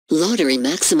Lottery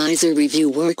Maximizer review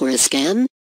work or a scam?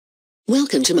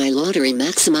 Welcome to my Lottery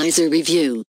Maximizer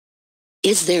review.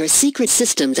 Is there a secret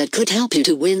system that could help you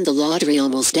to win the lottery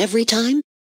almost every time?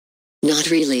 Not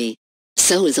really.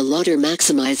 So is a Lottery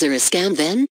Maximizer a scam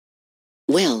then?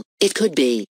 Well, it could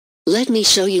be. Let me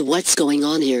show you what's going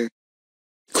on here.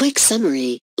 Quick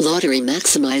summary, Lottery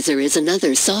Maximizer is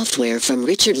another software from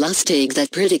Richard Lustig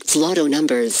that predicts lotto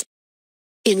numbers.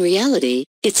 In reality,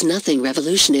 it's nothing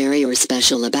revolutionary or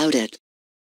special about it.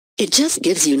 It just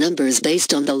gives you numbers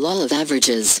based on the law of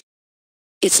averages.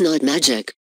 It's not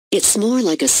magic. It's more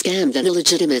like a scam than a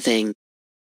legitimate thing.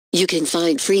 You can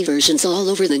find free versions all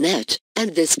over the net,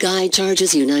 and this guy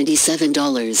charges you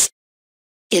 $97.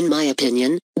 In my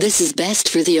opinion, this is best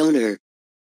for the owner.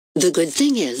 The good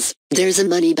thing is, there's a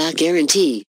money-back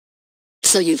guarantee.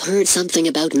 So you've heard something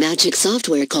about magic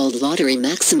software called Lottery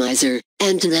Maximizer,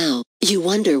 and now, you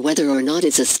wonder whether or not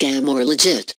it's a scam or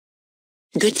legit.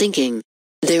 Good thinking.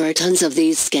 There are tons of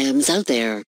these scams out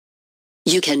there.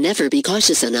 You can never be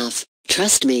cautious enough,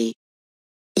 trust me.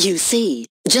 You see,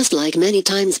 just like many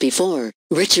times before,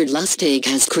 Richard Lustig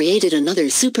has created another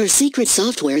super secret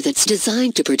software that's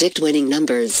designed to predict winning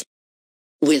numbers.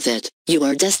 With it, you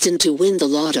are destined to win the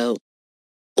lotto.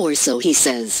 Or so he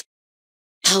says.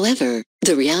 However,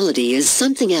 the reality is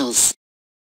something else.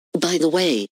 By the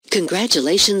way,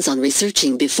 congratulations on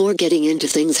researching before getting into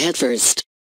things headfirst.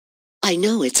 I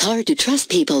know it's hard to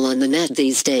trust people on the net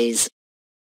these days.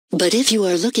 But if you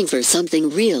are looking for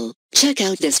something real, check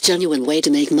out this genuine way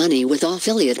to make money with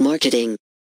affiliate marketing.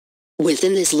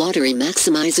 Within this Lottery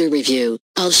Maximizer review,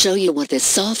 I'll show you what this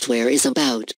software is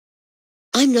about.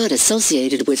 I'm not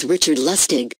associated with Richard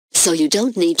Lustig, so you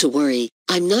don't need to worry,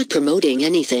 I'm not promoting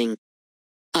anything.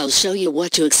 I'll show you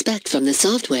what to expect from the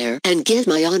software and give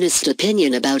my honest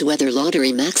opinion about whether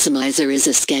Lottery Maximizer is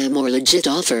a scam or legit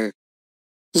offer.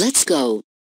 Let's go.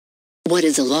 What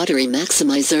is a Lottery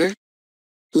Maximizer?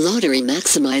 Lottery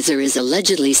Maximizer is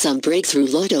allegedly some breakthrough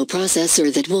lotto processor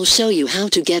that will show you how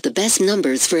to get the best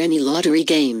numbers for any lottery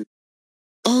game.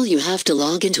 All you have to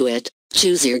log into it,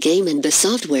 choose your game, and the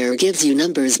software gives you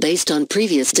numbers based on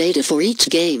previous data for each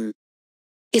game.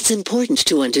 It's important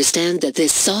to understand that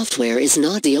this software is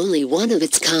not the only one of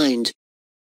its kind.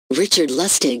 Richard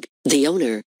Lustig, the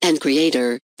owner and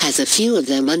creator, has a few of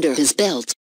them under his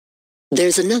belt.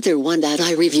 There's another one that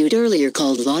I reviewed earlier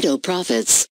called Lotto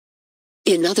Profits.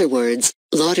 In other words,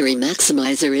 Lottery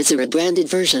Maximizer is a rebranded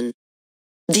version.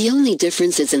 The only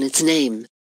difference is in its name.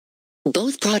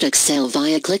 Both products sell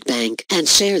via ClickBank and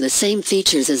share the same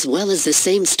features as well as the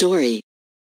same story.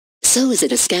 So is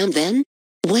it a scam then?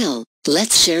 Well,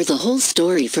 let's share the whole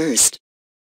story first.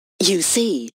 You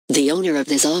see, the owner of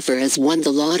this offer has won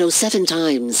the lotto 7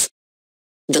 times.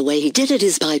 The way he did it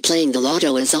is by playing the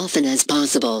lotto as often as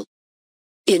possible.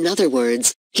 In other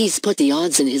words, he's put the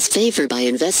odds in his favor by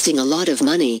investing a lot of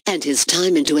money and his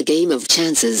time into a game of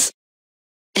chances.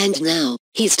 And now,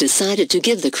 he's decided to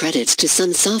give the credits to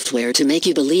some software to make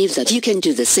you believe that you can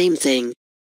do the same thing.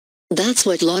 That's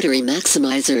what Lottery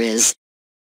Maximizer is.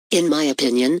 In my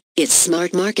opinion, it's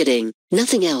smart marketing,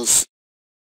 nothing else.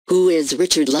 Who is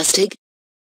Richard Lustig?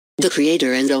 The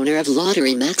creator and owner of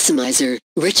Lottery Maximizer,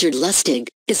 Richard Lustig,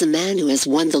 is a man who has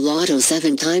won the lotto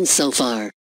 7 times so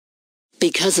far.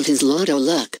 Because of his lotto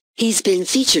luck, he's been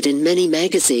featured in many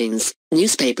magazines,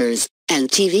 newspapers, and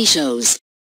TV shows.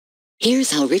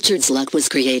 Here's how Richard's luck was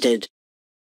created.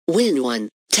 Win 1,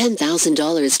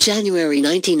 $10,000 January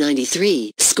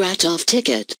 1993, scratch-off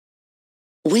ticket.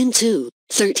 Win 2,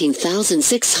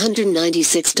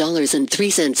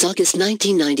 $13,696.03 August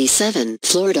 1997,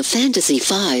 Florida Fantasy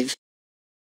 5.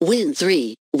 Win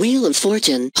 3, Wheel of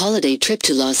Fortune holiday trip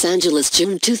to Los Angeles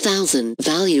June 2000,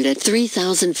 valued at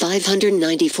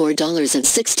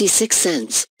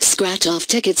 $3,594.66, scratch-off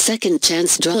ticket second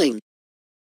chance drawing.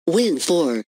 Win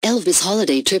 4, Elvis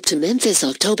holiday trip to Memphis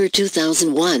October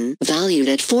 2001, valued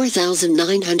at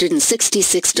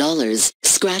 $4,966,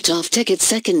 scratch-off ticket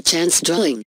second chance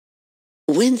drawing.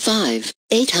 Win 5,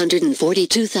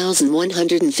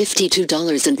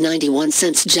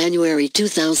 $842,152.91 January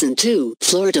 2002,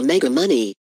 Florida Mega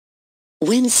Money.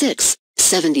 Win 6,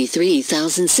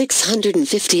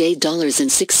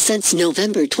 $73,658.06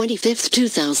 November 25,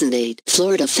 2008,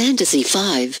 Florida Fantasy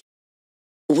 5.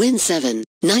 Win 7,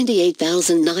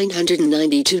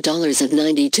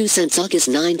 $98,992.92 August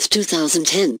 9,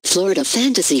 2010, Florida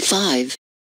Fantasy 5.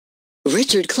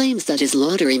 Richard claims that his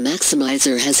Lottery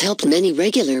Maximizer has helped many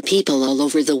regular people all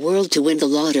over the world to win the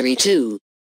lottery too.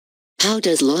 How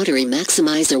does Lottery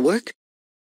Maximizer work?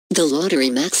 The Lottery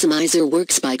Maximizer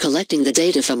works by collecting the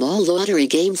data from all lottery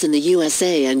games in the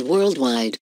USA and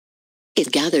worldwide.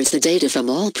 It gathers the data from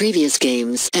all previous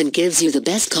games and gives you the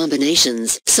best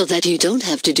combinations so that you don't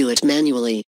have to do it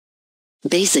manually.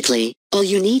 Basically, all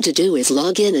you need to do is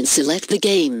log in and select the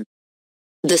game.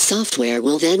 The software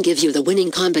will then give you the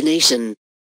winning combination.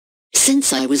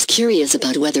 Since I was curious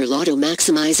about whether Lotto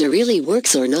Maximizer really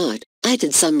works or not, I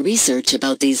did some research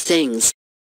about these things.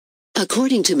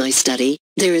 According to my study,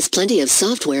 there is plenty of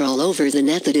software all over the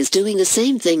net that is doing the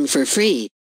same thing for free.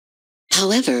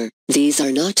 However, these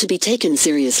are not to be taken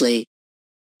seriously.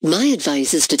 My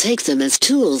advice is to take them as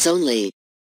tools only.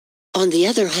 On the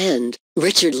other hand,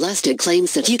 Richard Lustig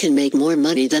claims that you can make more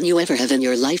money than you ever have in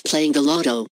your life playing the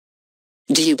lotto.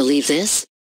 Do you believe this?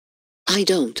 I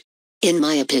don't. In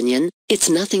my opinion, it's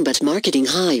nothing but marketing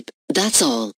hype, that's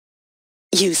all.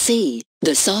 You see,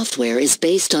 the software is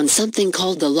based on something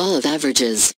called the law of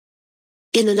averages.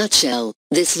 In a nutshell,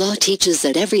 this law teaches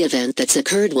that every event that's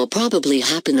occurred will probably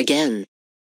happen again.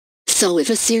 So if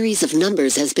a series of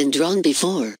numbers has been drawn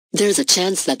before, there's a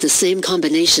chance that the same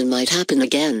combination might happen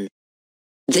again.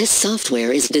 This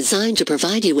software is designed to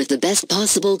provide you with the best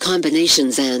possible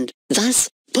combinations and, thus,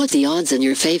 put the odds in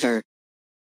your favor.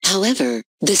 However,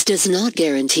 this does not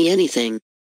guarantee anything.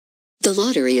 The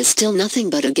lottery is still nothing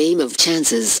but a game of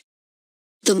chances.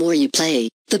 The more you play,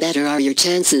 the better are your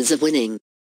chances of winning.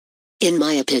 In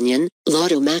my opinion,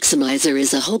 Lotto Maximizer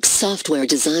is a hoax software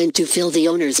designed to fill the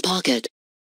owner's pocket.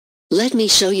 Let me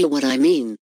show you what I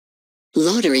mean.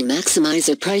 Lottery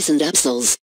Maximizer price and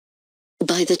upsells.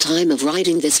 By the time of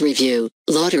writing this review,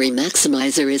 Lottery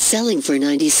Maximizer is selling for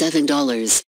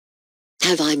 $97.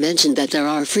 Have I mentioned that there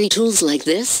are free tools like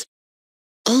this?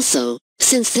 Also,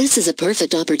 since this is a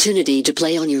perfect opportunity to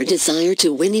play on your desire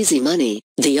to win easy money,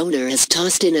 the owner has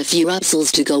tossed in a few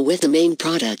upsells to go with the main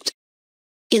product.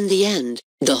 In the end,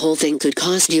 the whole thing could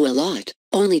cost you a lot,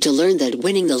 only to learn that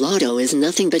winning the lotto is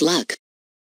nothing but luck.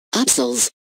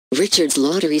 Upsells. Richard's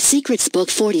Lottery Secrets Book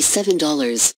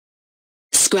 $47.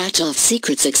 Scratch Off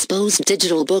Secrets Exposed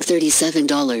Digital Book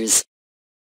 $37.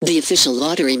 The Official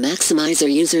Lottery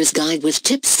Maximizer User's Guide with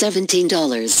Tips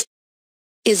 $17.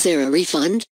 Is there a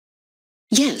refund?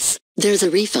 Yes, there's a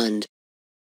refund.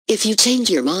 If you change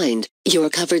your mind, you're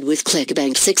covered with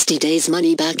ClickBank 60 days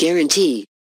money-back guarantee.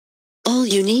 All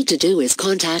you need to do is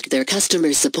contact their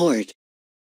customer support.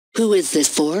 Who is this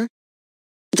for?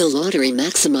 The Lottery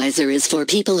Maximizer is for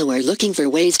people who are looking for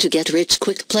ways to get rich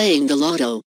quick playing the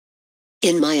lotto.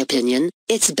 In my opinion,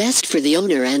 it's best for the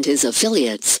owner and his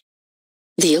affiliates.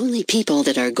 The only people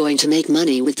that are going to make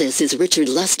money with this is Richard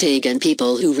Lustig and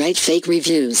people who write fake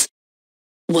reviews.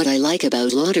 What I like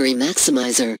about Lottery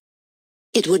Maximizer.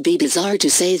 It would be bizarre to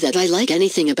say that I like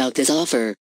anything about this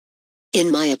offer.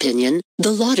 In my opinion,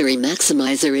 the Lottery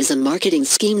Maximizer is a marketing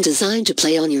scheme designed to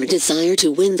play on your desire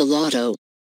to win the lotto.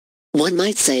 One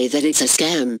might say that it's a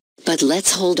scam, but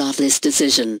let's hold off this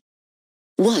decision.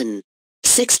 1.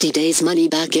 60 days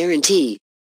money-back guarantee.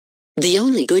 The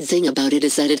only good thing about it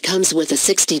is that it comes with a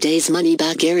 60 days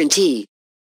money-back guarantee.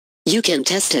 You can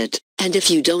test it, and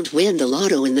if you don't win the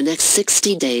lotto in the next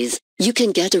 60 days, you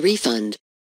can get a refund.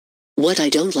 What I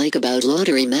don't like about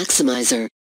Lottery Maximizer.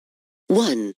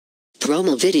 1.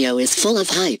 Promo video is full of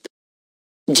hype.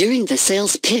 During the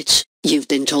sales pitch, you've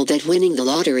been told that winning the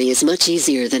lottery is much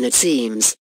easier than it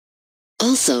seems.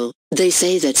 Also, they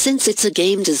say that since it's a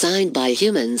game designed by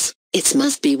humans, it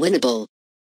must be winnable.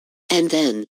 And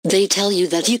then, they tell you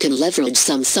that you can leverage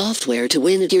some software to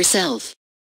win it yourself.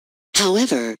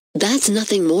 However, that's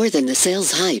nothing more than the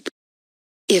sales hype.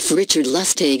 If Richard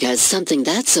Lustig has something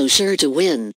that's so sure to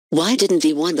win, why didn't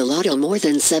he win the lotto more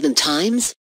than 7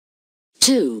 times?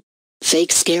 2.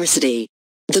 Fake scarcity.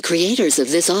 The creators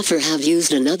of this offer have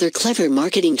used another clever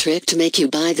marketing trick to make you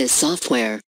buy this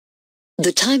software.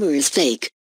 The timer is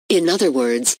fake. In other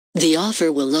words, the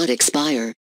offer will not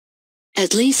expire.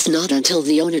 At least not until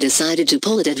the owner decided to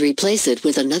pull it and replace it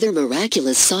with another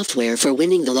miraculous software for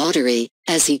winning the lottery,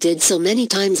 as he did so many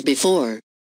times before.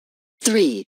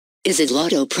 3. Is it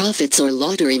Lotto Profits or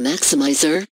Lottery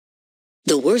Maximizer?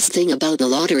 The worst thing about the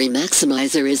Lottery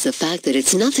Maximizer is the fact that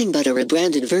it's nothing but a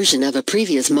rebranded version of a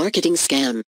previous marketing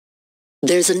scam.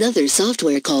 There's another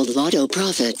software called Lotto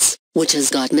Profits, which has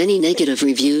got many negative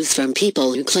reviews from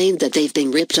people who claim that they've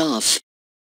been ripped off.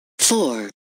 4.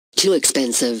 Too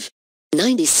expensive.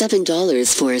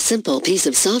 $97 for a simple piece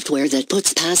of software that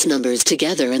puts past numbers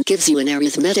together and gives you an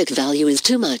arithmetic value is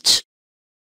too much.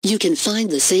 You can find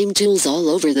the same tools all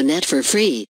over the net for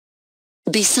free.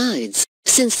 Besides,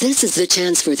 since this is the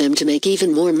chance for them to make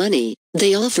even more money,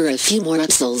 they offer a few more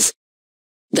upsells.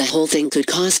 The whole thing could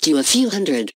cost you a few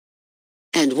hundred.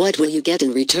 And what will you get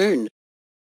in return?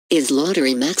 Is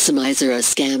Lottery Maximizer a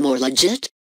scam or legit?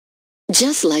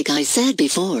 Just like I said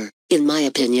before, In my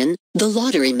opinion, the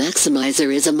Lottery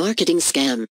Maximizer is a marketing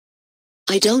scam.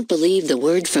 I don't believe the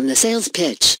word from the sales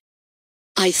pitch.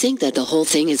 I think that the whole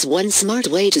thing is one smart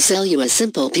way to sell you a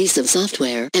simple piece of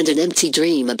software and an empty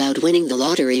dream about winning the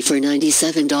lottery for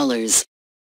 $97.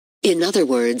 In other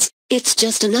words, it's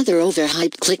just another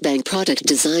overhyped clickbait product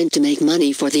designed to make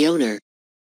money for the owner.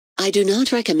 I do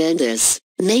not recommend this,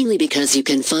 mainly because you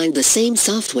can find the same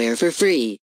software for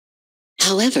free.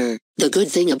 However, the good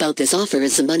thing about this offer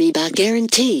is the money-back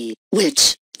guarantee,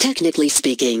 which, technically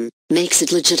speaking, makes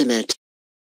it legitimate.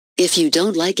 If you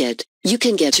don't like it, you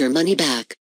can get your money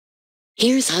back.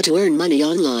 Here's how to earn money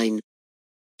online.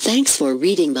 Thanks for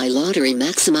reading my Lottery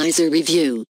Maximizer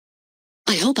review.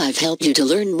 I hope I've helped you to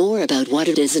learn more about what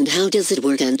it is and how does it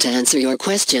work and to answer your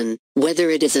question, whether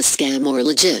it is a scam or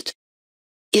legit.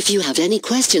 If you have any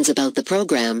questions about the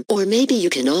program or maybe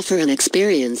you can offer an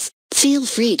experience, feel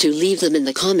free to leave them in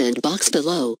the comment box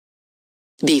below.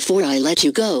 Before I let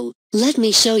you go, let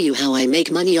me show you how I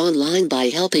make money online by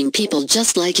helping people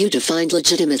just like you to find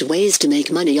legitimate ways to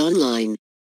make money online.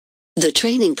 The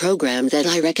training program that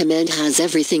I recommend has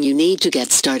everything you need to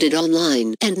get started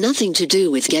online and nothing to do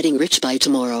with getting rich by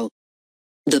tomorrow.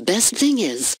 The best thing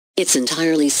is, it's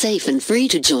entirely safe and free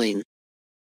to join.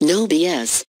 No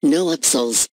BS, no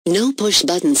upsells, no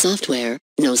push-button software,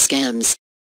 no scams.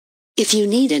 If you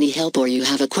need any help or you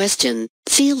have a question,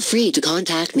 feel free to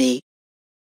contact me.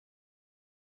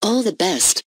 All the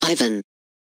best, Ivan.